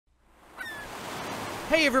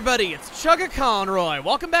Hey everybody, it's Chugga Conroy.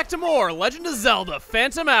 Welcome back to more Legend of Zelda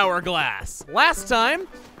Phantom Hourglass. Last time,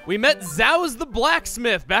 we met Zhao's the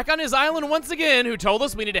blacksmith back on his island once again, who told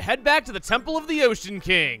us we need to head back to the Temple of the Ocean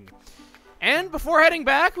King. And before heading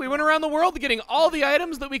back, we went around the world getting all the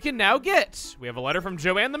items that we can now get. We have a letter from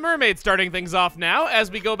Joanne the Mermaid starting things off now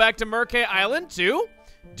as we go back to Merkay Island to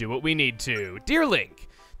do what we need to. Dear Link,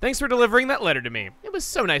 thanks for delivering that letter to me. It was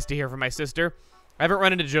so nice to hear from my sister. I haven't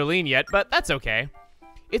run into Jolene yet, but that's okay.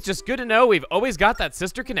 It's just good to know we've always got that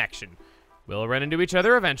sister connection. We'll run into each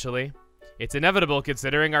other eventually. It's inevitable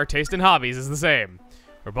considering our taste in hobbies is the same.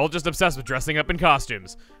 We're both just obsessed with dressing up in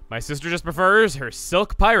costumes. My sister just prefers her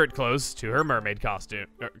silk pirate clothes to her mermaid costume.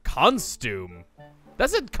 Constume?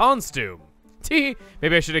 That's a costume. Tee,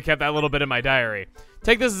 maybe I should have kept that little bit in my diary.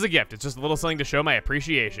 Take this as a gift. It's just a little something to show my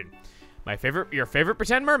appreciation. Your favorite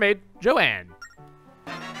pretend mermaid, Joanne.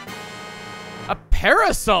 A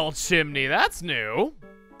parasol chimney, that's new.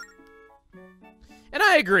 And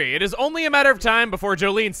I agree, it is only a matter of time before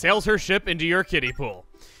Jolene sails her ship into your kiddie pool.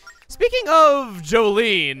 Speaking of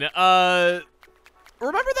Jolene,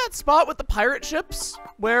 remember that spot with the pirate ships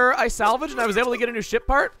where I salvaged and I was able to get a new ship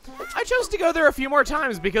part? I chose to go there a few more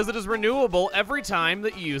times because it is renewable every time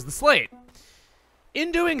that you use the slate.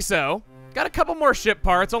 In doing so, got a couple more ship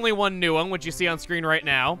parts, only one new one, which you see on screen right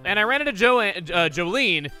now, and I ran into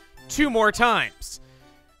Jolene 2 more times.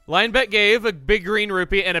 Line Bet gave a big green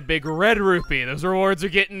rupee and a big red rupee. Those rewards are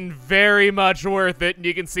getting very much worth it, and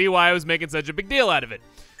you can see why I was making such a big deal out of it.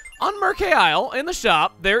 On Merkay Isle, in the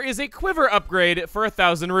shop, there is a quiver upgrade for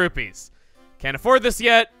 1,000 rupees. Can't afford this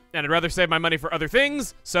yet, and I'd rather save my money for other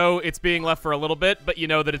things, so it's being left for a little bit, but you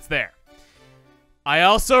know that it's there. I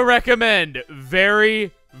also recommend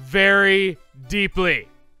very, very deeply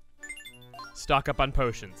stock up on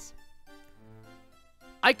potions.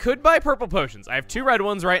 I could buy purple potions. I have 2 red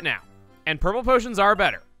ones right now. And purple potions are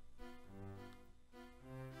better.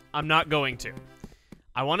 I'm not going to.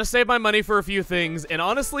 I want to save my money for a few things, and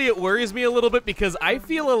honestly, it worries me a little bit because I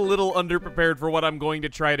feel a little underprepared for what I'm going to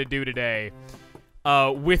try to do today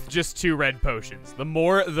with just 2 red potions. The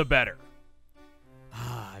more, the better.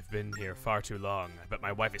 I've been here far too long. I bet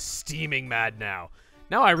my wife is steaming mad now.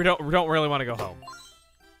 Now I don't really want to go home.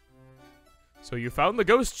 So you found the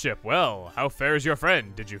ghost ship. Well, how fares your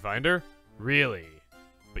friend? Did you find her? Really?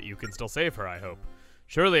 But you can still save her, I hope.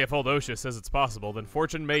 Surely if old Osha says it's possible, then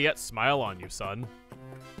fortune may yet smile on you, son.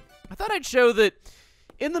 I thought I'd show that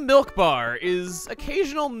in the milk bar is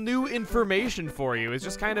occasional new information for you. It's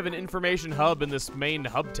just kind of an information hub in this main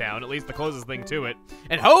hub town, at least the closest thing to it.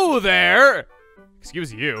 And ho there!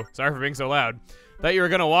 Excuse you. Sorry for being so loud. Thought you were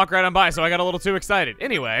gonna walk right on by, so I got a little too excited.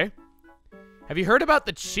 Anyway. Have you heard about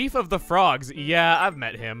the Chief of the Frogs? Yeah, I've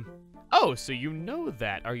met him. Oh, so you know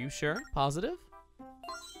that. Are you sure? Positive?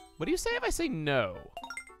 What do you say if I say no?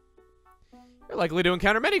 You're likely to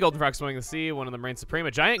encounter many golden frogs swimming in the sea. One of them reigns supreme,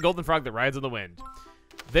 a giant golden frog that rides on the wind.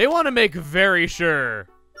 They want to make very sure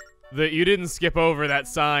that you didn't skip over that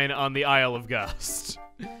sign on the Isle of Gust.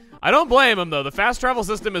 I don't blame them, though. The fast travel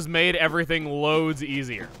system has made everything loads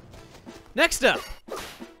easier. Next up,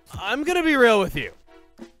 I'm going to be real with you.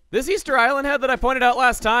 This Easter Island head that I pointed out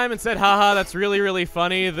last time and said, haha, that's really, really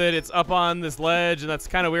funny that it's up on this ledge and that's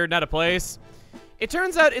kind of weird and out of place. It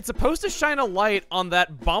turns out it's supposed to shine a light on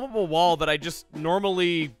that bombable wall that I just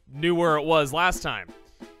normally knew where it was last time.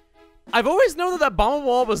 I've always known that bombable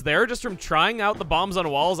wall was there just from trying out the bombs on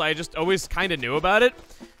walls. I just always kind of knew about it.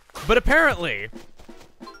 But apparently,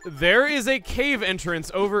 there is a cave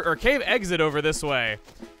entrance over, or cave exit over this way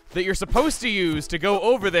that you're supposed to use to go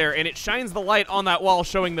over there, and it shines the light on that wall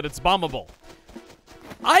showing that it's bombable.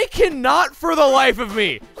 I cannot for the life of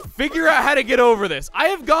me figure out how to get over this. I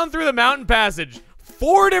have gone through the mountain passage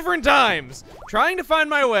 4 different times trying to find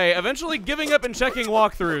my way, eventually giving up and checking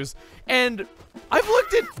walkthroughs, and I've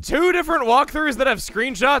looked at 2 different walkthroughs that have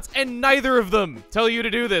screenshots, and neither of them tell you to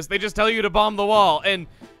do this. They just tell you to bomb the wall, and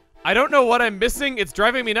I don't know what I'm missing. It's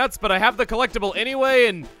driving me nuts, but I have the collectible anyway,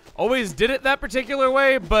 and always did it that particular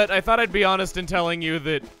way, but I thought I'd be honest in telling you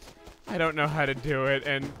that I don't know how to do it,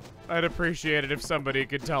 and I'd appreciate it if somebody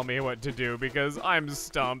could tell me what to do, because I'm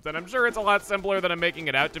stumped, and I'm sure it's a lot simpler than I'm making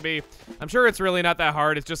it out to be. I'm sure it's really not that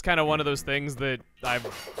hard. It's just kind of one of those things that I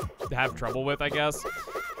have trouble with, I guess.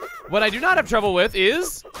 What I do not have trouble with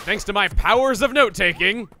is, thanks to my powers of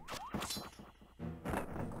note-taking,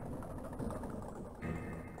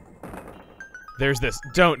 there's this.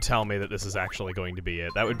 Don't tell me that this is actually going to be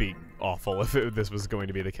it. That would be awful if this was going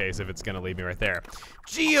to be the case, if it's going to leave me right there.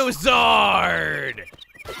 Geozard!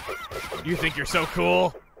 You think you're so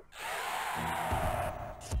cool?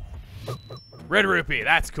 Red rupee,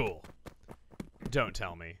 that's cool. Don't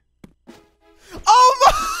tell me. Oh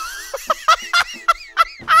my!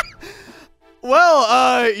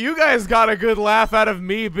 Well, you guys got a good laugh out of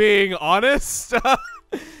me being honest.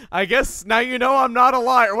 I guess now you know I'm not a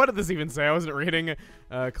liar. What did this even say? I wasn't reading.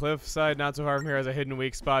 Cliffside, not so far from here, has a hidden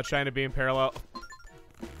weak spot. Trying to be in parallel.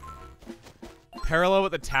 Parallel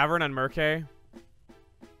with the tavern on Merkay?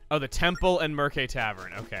 Oh, the temple and Merkay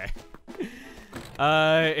Tavern. Okay.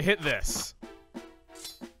 Hit this.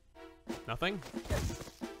 Nothing?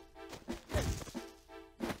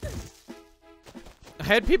 I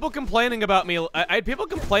had people complaining about me. I had people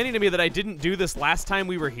complaining to me that I didn't do this last time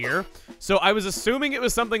we were here. So I was assuming it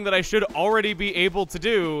was something that I should already be able to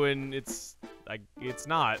do, and it's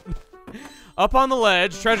not. Up on the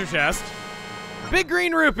ledge, treasure chest. Big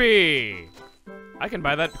green rupee! I can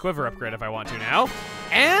buy that quiver upgrade if I want to now.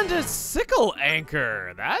 And a sickle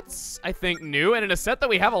anchor. That's, I think, new, and in a set that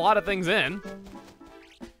we have a lot of things in.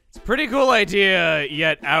 It's a pretty cool idea,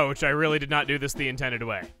 yet ouch, I really did not do this the intended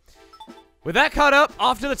way. With that caught up,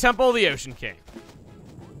 off to the Temple of the Ocean King.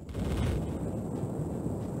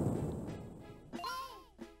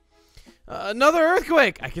 Another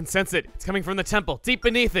earthquake! I can sense it. It's coming from the temple, deep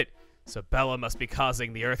beneath it. So Bella must be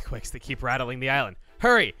causing the earthquakes that keep rattling the island.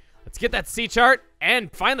 Hurry! Let's get that sea chart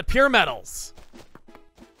and find the pure metals.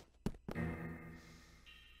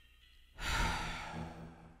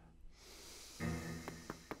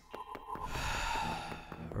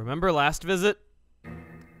 Remember last visit?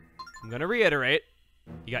 I'm gonna reiterate.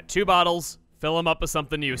 You got 2 bottles, fill them up with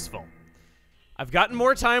something useful. I've gotten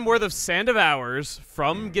more time worth of Sand of Hours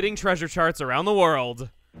from getting treasure charts around the world.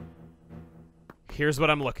 Here's what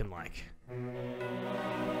I'm looking like.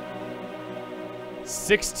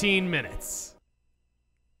 16 minutes.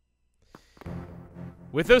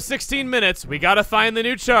 With those 16 minutes, we gotta find the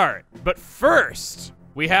new chart. But first,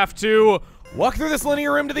 we have to walk through this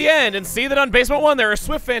linear room to the end and see that on basement 1 there are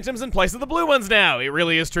swift phantoms in place of the blue ones now. It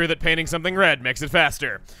really is true that painting something red makes it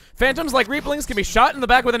faster. Phantoms, like reaplings, can be shot in the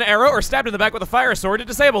back with an arrow or stabbed in the back with a fire sword to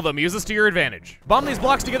disable them. Use this to your advantage. Bomb these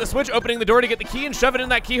blocks to get the switch, opening the door to get the key, and shove it in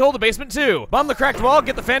that keyhole to basement 2. Bomb the cracked wall,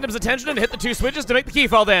 get the phantom's attention, and hit the 2 switches to make the key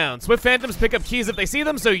fall down. Swift phantoms pick up keys if they see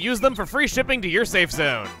them, so use them for free shipping to your safe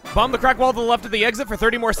zone. Bomb the cracked wall to the left of the exit for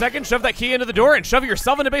 30 more seconds, shove that key into the door, and shove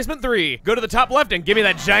yourself into basement 3. Go to the top left and give me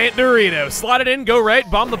that giant Dorito. Slot it in, go right,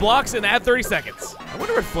 bomb the blocks, and add 30 seconds. I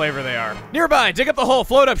wonder what flavor they are. Nearby, dig up the hole,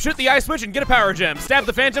 float up, shoot the eye switch, and get a power gem. Stab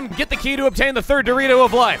the phantom, get the key to obtain the 3rd Dorito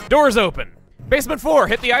of life. Doors open. Basement 4,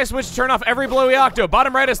 hit the eye switch, turn off every blowy octo.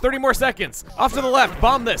 Bottom right has 30 more seconds. Off to the left,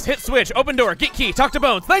 bomb this, hit switch, open door, get key, talk to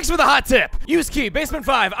Bones. Thanks for the hot tip. Use key, basement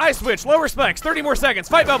 5, eye switch, lower specs, 30 more seconds.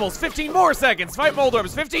 Fight bubbles, 15 more seconds. Fight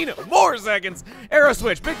moldorms, 15 more seconds. Arrow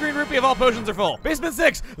switch, big green rupee if all potions are full. Basement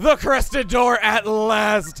 6, the crested door at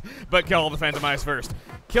last. But kill all the phantom eyes first.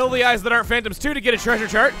 Kill the eyes that aren't phantoms too to get a treasure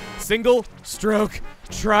chart. Single stroke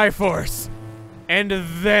Triforce. And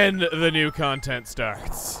then the new content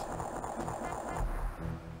starts.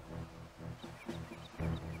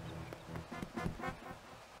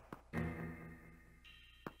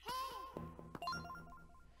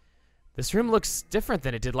 This room looks different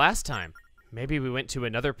than it did last time. Maybe we went to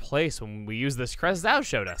another place when we used this crest Thou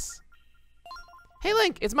showed us. Hey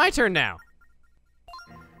Link, it's my turn now.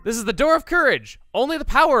 This is the Door of Courage. Only the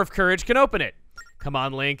power of courage can open it. Come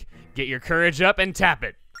on, Link. Get your courage up and tap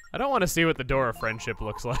it. I don't want to see what the Door of Friendship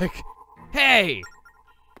looks like. Hey!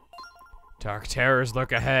 Dark terrors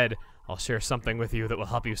lurk ahead. I'll share something with you that will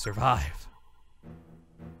help you survive.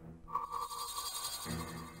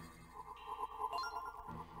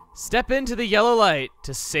 Step into the yellow light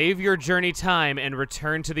to save your journey time and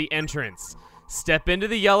return to the entrance. Step into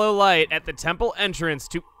the yellow light at the temple entrance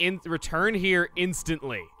to return here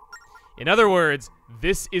instantly. In other words,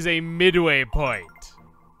 this is a midway point.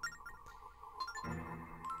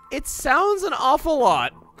 It sounds an awful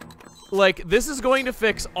lot like this is going to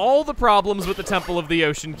fix all the problems with the Temple of the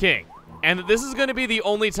Ocean King, and that this is going to be the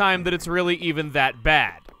only time that it's really even that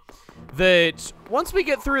bad. That once we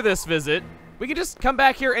get through this visit, we can just come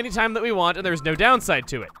back here anytime that we want and there's no downside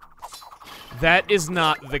to it. That is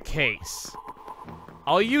not the case.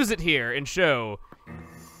 I'll use it here and show.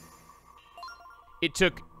 It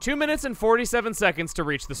took 2 minutes and 47 seconds to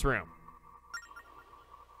reach this room.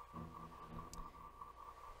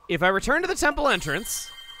 If I return to the temple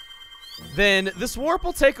entrance, then this warp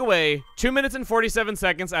will take away 2 minutes and 47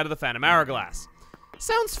 seconds out of the Phantom Hourglass.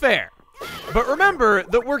 Sounds fair. But remember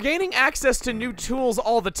that we're gaining access to new tools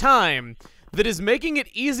all the time that is making it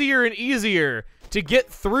easier and easier to get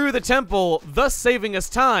through the temple, thus saving us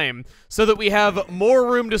time, so that we have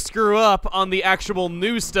more room to screw up on the actual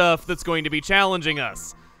new stuff that's going to be challenging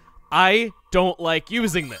us. I don't like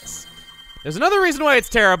using this. There's another reason why it's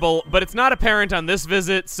terrible, but it's not apparent on this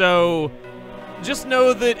visit, so just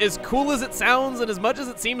know that as cool as it sounds and as much as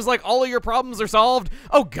it seems like all of your problems are solved,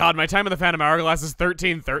 oh god, my time in the Phantom Hourglass is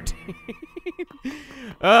 1313.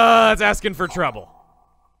 That's asking for trouble.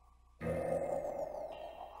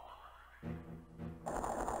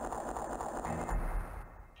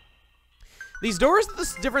 These doors that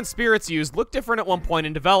the different spirits used looked different at one point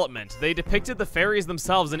in development. They depicted the fairies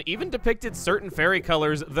themselves and even depicted certain fairy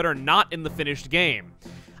colors that are not in the finished game.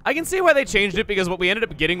 I can see why they changed it because what we ended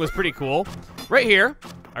up getting was pretty cool. Right here,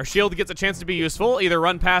 our shield gets a chance to be useful. Either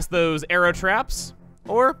run past those arrow traps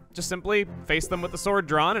or just simply face them with the sword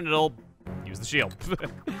drawn and it'll use the shield.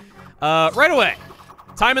 Right away,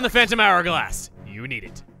 time in the Phantom Hourglass. You need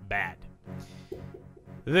it bad.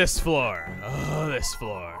 This floor, oh, this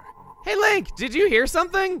floor. Hey Link, did you hear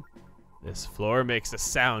something? This floor makes a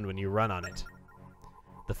sound when you run on it.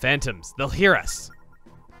 The phantoms, they'll hear us.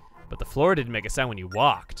 But the floor didn't make a sound when you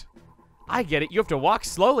walked. I get it, you have to walk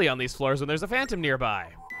slowly on these floors when there's a phantom nearby.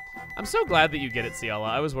 I'm so glad that you get it, Ciela.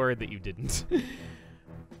 I was worried that you didn't.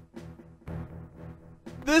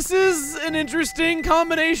 This is an interesting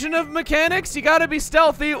combination of mechanics. You gotta be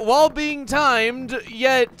stealthy while being timed,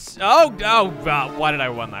 yet... Oh, why did I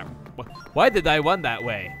run that? Why did I run that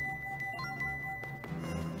way?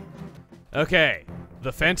 Okay,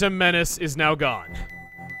 the Phantom Menace is now gone.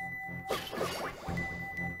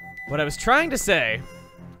 What I was trying to say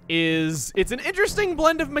is it's an interesting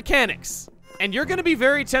blend of mechanics, and you're gonna be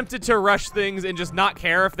very tempted to rush things and just not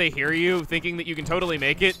care if they hear you, thinking that you can totally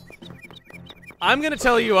make it. I'm gonna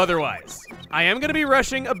tell you otherwise. I am gonna be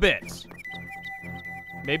rushing a bit.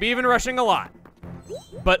 Maybe even rushing a lot.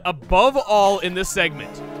 But above all in this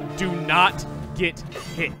segment, do not get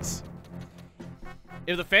hit.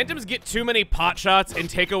 If the phantoms get too many pot shots and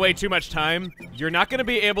take away too much time, you're not gonna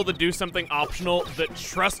be able to do something optional that,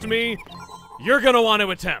 trust me, you're gonna want to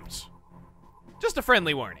attempt. Just a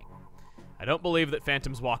friendly warning. I don't believe that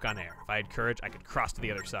phantoms walk on air. If I had courage, I could cross to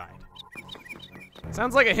the other side.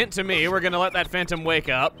 Sounds like a hint to me. We're gonna let that phantom wake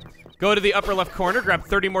up, go to the upper left corner, grab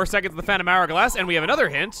 30 more seconds of the Phantom Hourglass, and we have another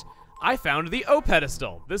hint. I found the O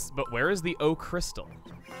pedestal. But where is the O crystal?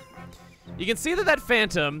 You can see that that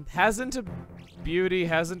phantom hasn't a beauty,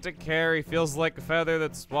 hasn't a care. He feels like a feather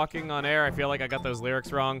that's walking on air. I feel like I got those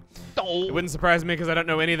lyrics wrong. It wouldn't surprise me because I don't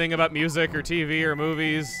know anything about music or TV or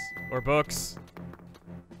movies or books.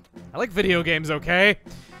 I like video games, okay?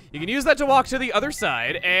 You can use that to walk to the other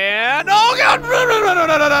side and... Oh god!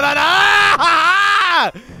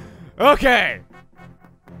 Okay.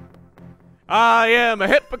 I am a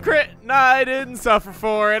hypocrite and I didn't suffer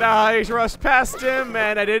for it. I rushed past him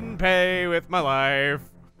and I didn't pay with my life.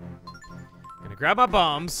 Gonna grab my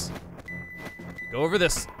bombs. Go over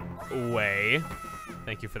this way.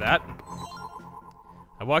 Thank you for that.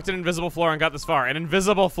 I walked an invisible floor and got this far. An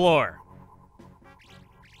invisible floor.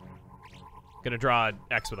 Gonna draw an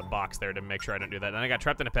X with a box there to make sure I don't do that. Then I got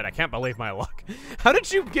trapped in a pit. I can't believe my luck. How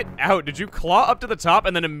did you get out? Did you claw up to the top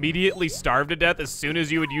and then immediately starve to death as soon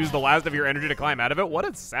as you would use the last of your energy to climb out of it? What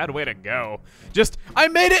a sad way to go. Just, I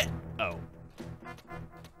made it! Oh.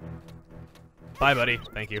 Bye, buddy.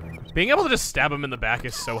 Thank you. Being able to just stab him in the back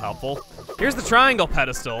is so helpful. Here's the triangle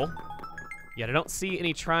pedestal. Yet I don't see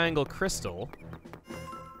any triangle crystal.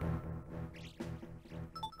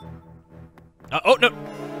 Oh, no!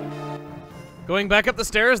 Going back up the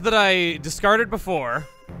stairs that I discarded before,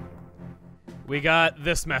 we got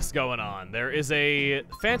this mess going on. There is a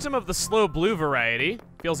phantom of the slow blue variety.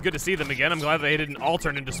 Feels good to see them again. I'm glad they didn't all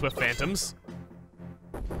turn into swift phantoms.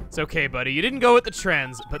 It's okay, buddy. You didn't go with the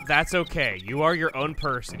trends, but that's okay. You are your own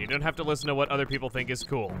person. You don't have to listen to what other people think is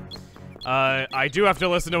cool. I do have to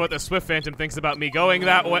listen to what the swift phantom thinks about me going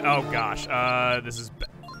that way. Oh, gosh. This is...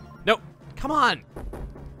 No, come on.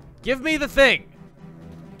 Give me the thing.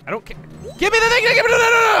 I don't care. Give me the thing! Give me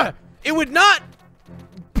the... It would not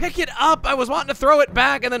pick it up. I was wanting to throw it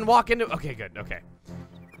back and then walk into... Okay, good. Okay.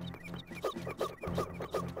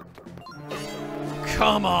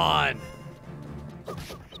 Come on.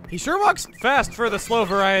 He sure walks fast for the slow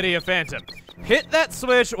variety of phantom. Hit that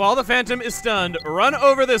switch while the phantom is stunned. Run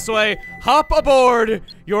over this way. Hop aboard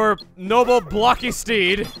your noble blocky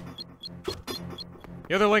steed.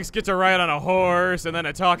 The other Links get to ride on a horse and then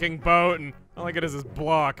a talking boat, and all I get is this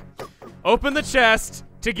block. Open the chest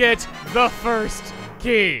to get the first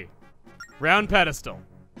key. Round pedestal.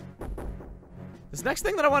 This next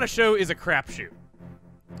thing that I want to show is a crapshoot.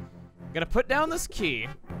 I'm gonna put down this key,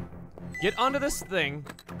 get onto this thing,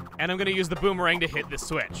 and I'm gonna use the boomerang to hit this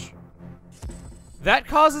switch. That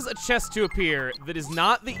causes a chest to appear that is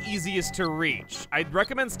not the easiest to reach. I'd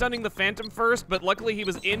recommend stunning the Phantom first, but luckily he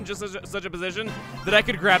was in just such a position that I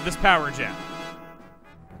could grab this power gem.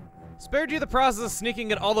 Spared you the process of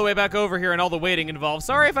sneaking it all the way back over here and all the waiting involved.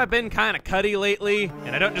 Sorry if I've been kind of cutty lately,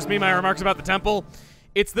 and I don't just mean my remarks about the temple.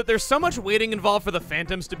 It's that there's so much waiting involved for the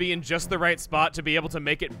Phantoms to be in just the right spot to be able to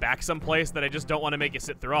make it back someplace that I just don't want to make you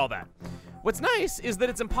sit through all that. What's nice is that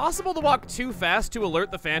it's impossible to walk too fast to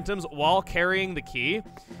alert the Phantoms while carrying the key.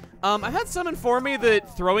 I've had some inform me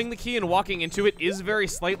that throwing the key and walking into it is very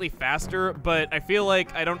slightly faster, but I feel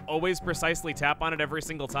like I don't always precisely tap on it every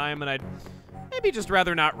single time, and I'd maybe just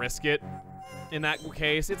rather not risk it in that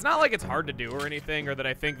case. It's not like it's hard to do or anything, or that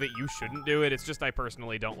I think that you shouldn't do it. It's just I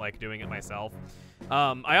personally don't like doing it myself.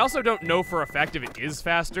 I also don't know for a fact if it is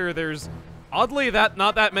faster. There's oddly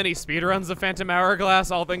not that many speedruns of Phantom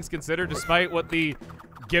Hourglass, all things considered, despite what the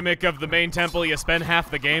gimmick of the main temple you spend half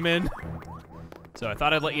the game in. So I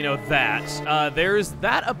thought I'd let you know that. There's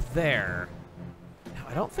that up there. Now,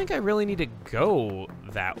 I don't think I really need to go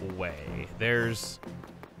that way. There's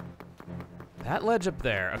that ledge up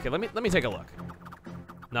there. Okay, let me take a look.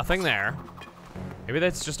 Nothing there. Maybe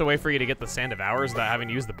that's just a way for you to get the Sand of Hours without having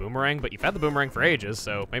to use the boomerang, but you've had the boomerang for ages,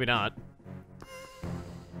 so maybe not.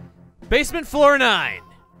 Basement floor 9.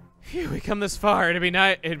 Phew, we come this far. It'd be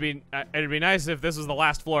nice if this was the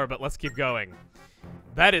last floor, but let's keep going.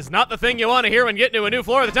 That is not the thing you want to hear when getting to a new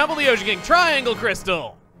floor of the Temple of the Ocean King. Triangle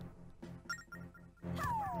Crystal.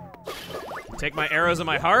 Take my arrows in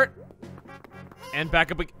my heart and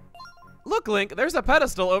back up. Look, Link, there's a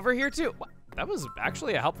pedestal over here too. That was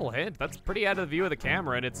actually a helpful hint. That's pretty out of the view of the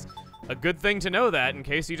camera, and it's a good thing to know that in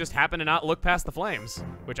case you just happen to not look past the flames,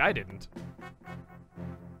 which I didn't.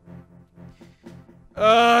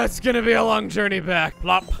 It's gonna be a long journey back.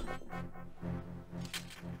 Plop.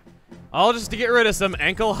 All just to get rid of some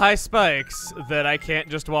ankle-high spikes that I can't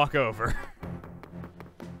just walk over.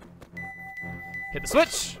 Hit the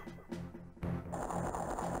switch.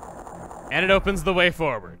 And it opens the way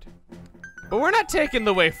forward. But we're not taking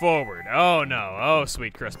the way forward. Oh no, oh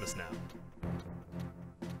sweet Christmas now.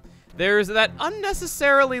 There's that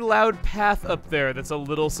unnecessarily loud path up there that's a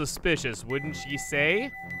little suspicious, wouldn't ye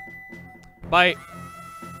say? By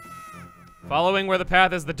following where the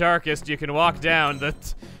path is the darkest, you can walk down. The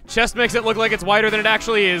chest makes it look like it's wider than it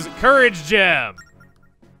actually is. Courage gem.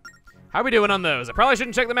 How are we doing on those? I probably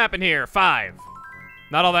shouldn't check the map in here. 5.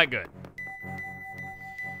 Not all that good.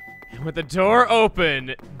 And with the door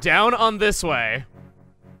open, down on this way.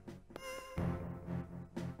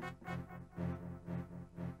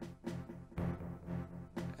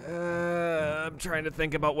 I'm trying to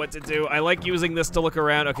think about what to do. I like using this to look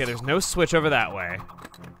around. Okay, there's no switch over that way.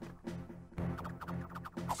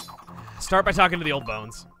 Start by talking to the old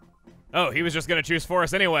Bones. Oh, he was just gonna choose for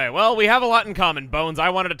us anyway. Well, we have a lot in common, Bones. I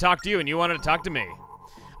wanted to talk to you and you wanted to talk to me.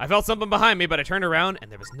 I felt something behind me, but I turned around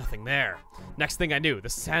and there was nothing there. Next thing I knew, the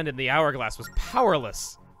sand in the hourglass was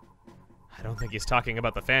powerless. I don't think he's talking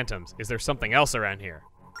about the phantoms. Is there something else around here?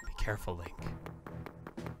 Be careful, Link.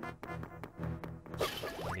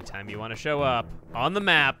 Anytime you want to show up on the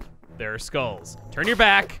map, there are skulls. Turn your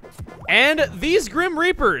back, and these Grim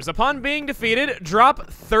Reapers, upon being defeated, drop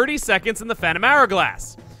 30 seconds in the Phantom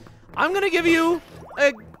Hourglass. I'm gonna give you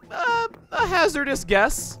a hazardous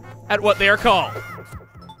guess at what they are called.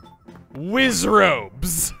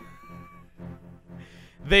 Wizrobes.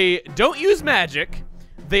 They don't use magic.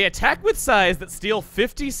 They attack with size that steal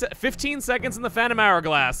 15 seconds in the Phantom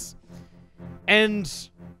Hourglass, and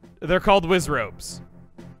they're called Wizrobes.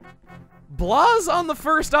 Blaz on the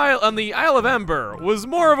first Isle, on the Isle of Ember, was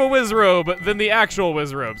more of a Wizrobe than the actual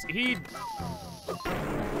Wizrobes.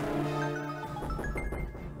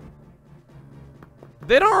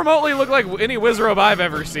 They don't remotely look like any Wizrobe I've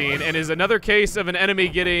ever seen, and is another case of an enemy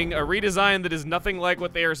getting a redesign that is nothing like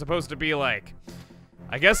what they are supposed to be like.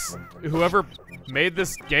 I guess whoever made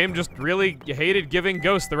this game just really hated giving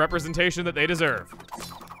ghosts the representation that they deserve.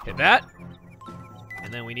 Hit that.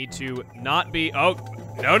 And then we need to not be, oh,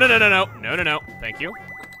 no. Thank you.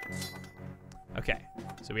 Okay,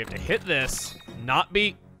 so we have to hit this, not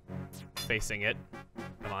be facing it.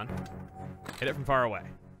 Come on. Hit it from far away.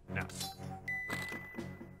 No.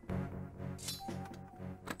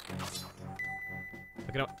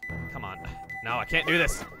 Look at him. Come on. No, I can't do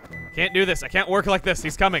this. Can't do this. I can't work like this.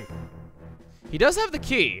 He's coming. He does have the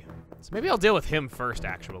key, so maybe I'll deal with him first,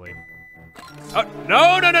 actually. Oh,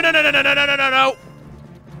 no.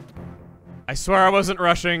 I swear I wasn't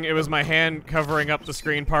rushing. It was my hand covering up the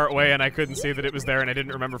screen part way, and I couldn't see that it was there, and I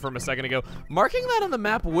didn't remember from a second ago. Marking that on the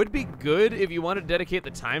map would be good if you want to dedicate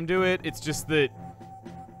the time to it. It's just that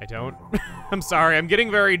I don't. I'm sorry, I'm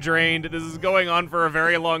getting very drained. This is going on for a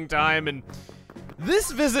very long time, and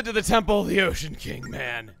this visit to the Temple of the Ocean King,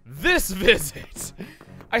 man. This visit.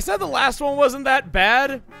 I said the last one wasn't that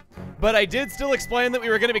bad, but I did still explain that we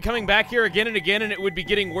were going to be coming back here again and again, and it would be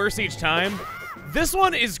getting worse each time. This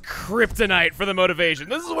one is kryptonite for the motivation.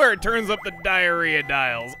 This is where it turns up the diarrhea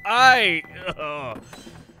dials. I'm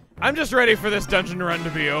just ready for this dungeon run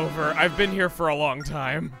to be over. I've been here for a long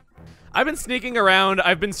time. I've been sneaking around.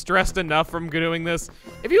 I've been stressed enough from doing this.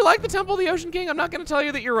 If you like the Temple of the Ocean King, I'm not going to tell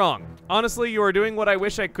you that you're wrong. Honestly, you are doing what I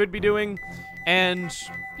wish I could be doing, and,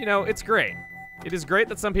 you know, it's great. It is great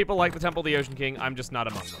that some people like the Temple of the Ocean King. I'm just not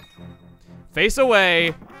among them. Face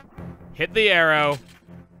away. Hit the arrow.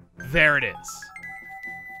 There it is.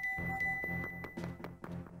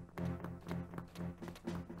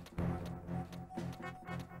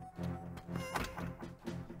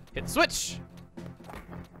 Hit switch.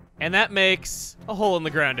 And that makes a hole in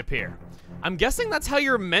the ground appear. I'm guessing that's how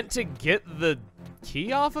you're meant to get the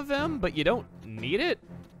key off of him, but you don't need it?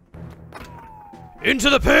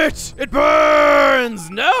 Into the pit! It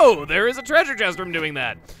burns! No! There is a treasure chest from doing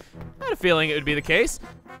that. I had a feeling it would be the case.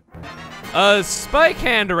 A spike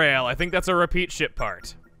handrail. I think that's a repeat ship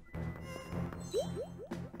part.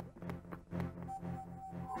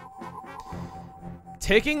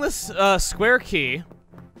 Taking this square key,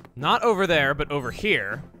 not over there, but over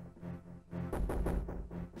here.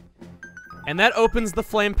 And that opens the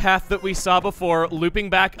flame path that we saw before, looping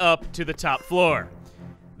back up to the top floor.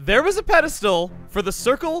 There was a pedestal for the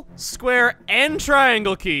circle, square, and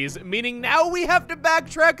triangle keys, meaning now we have to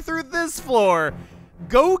backtrack through this floor,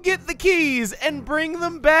 go get the keys, and bring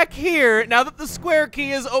them back here now that the square key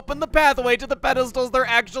has opened the pathway to the pedestals they're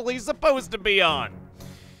actually supposed to be on.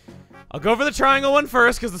 I'll go for the triangle one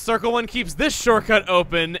first, because the circle one keeps this shortcut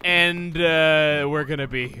open, and we're gonna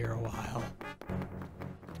be here a while.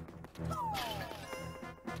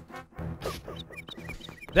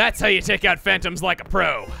 That's how you take out phantoms like a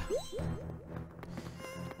pro.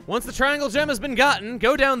 Once the triangle gem has been gotten,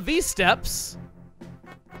 go down these steps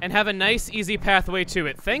and have a nice, easy pathway to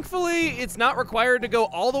it. Thankfully, it's not required to go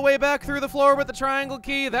all the way back through the floor with the triangle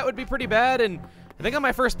key. That would be pretty bad, and I think on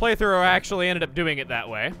my first playthrough, I actually ended up doing it that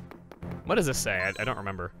way. What does this say? I don't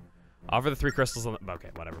remember. Offer the 3 crystals on the...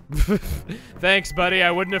 Okay, whatever. Thanks, buddy.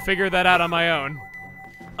 I wouldn't have figured that out on my own.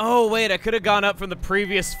 Oh, wait, I could have gone up from the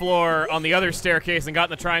previous floor on the other staircase and gotten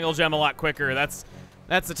the triangle gem a lot quicker. That's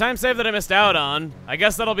the time save that I missed out on. I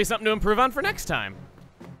guess that'll be something to improve on for next time.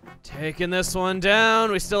 Taking this one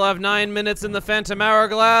down. We still have 9 minutes in the Phantom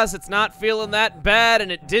Hourglass. It's not feeling that bad,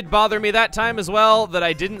 and it did bother me that time as well that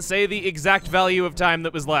I didn't say the exact value of time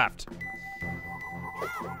that was left.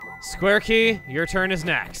 Square key, your turn is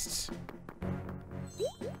next.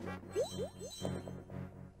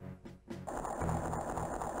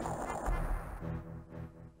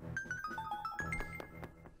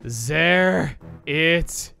 There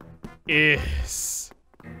it is.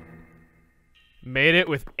 Made it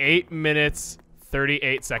with 8 minutes,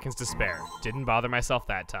 38 seconds to spare. Didn't bother myself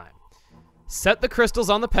that time. Set the crystals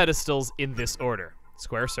on the pedestals in this order.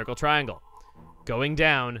 Square, circle, triangle. Going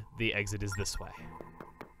down, the exit is this way.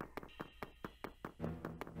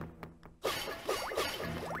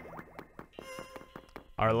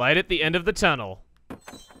 Our light at the end of the tunnel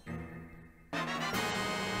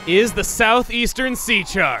is the southeastern sea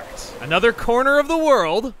chart. Another corner of the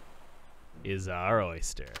world is our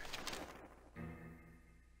oyster.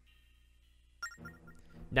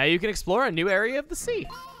 Now you can explore a new area of the sea.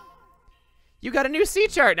 You got a new sea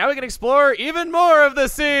chart. Now we can explore even more of the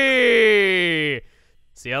sea.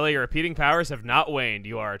 Ciela, your repeating powers have not waned.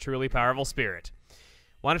 You are a truly powerful spirit.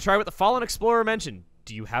 Want to try what the fallen explorer mentioned?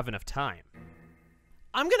 Do you have enough time?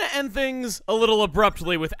 I'm gonna end things a little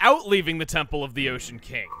abruptly without leaving the Temple of the Ocean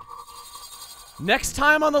King. Next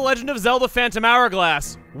time on The Legend of Zelda Phantom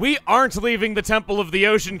Hourglass, we aren't leaving the Temple of the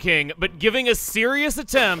Ocean King, but giving a serious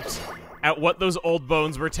attempt at what those old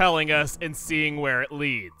bones were telling us and seeing where it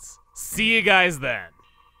leads. See you guys then.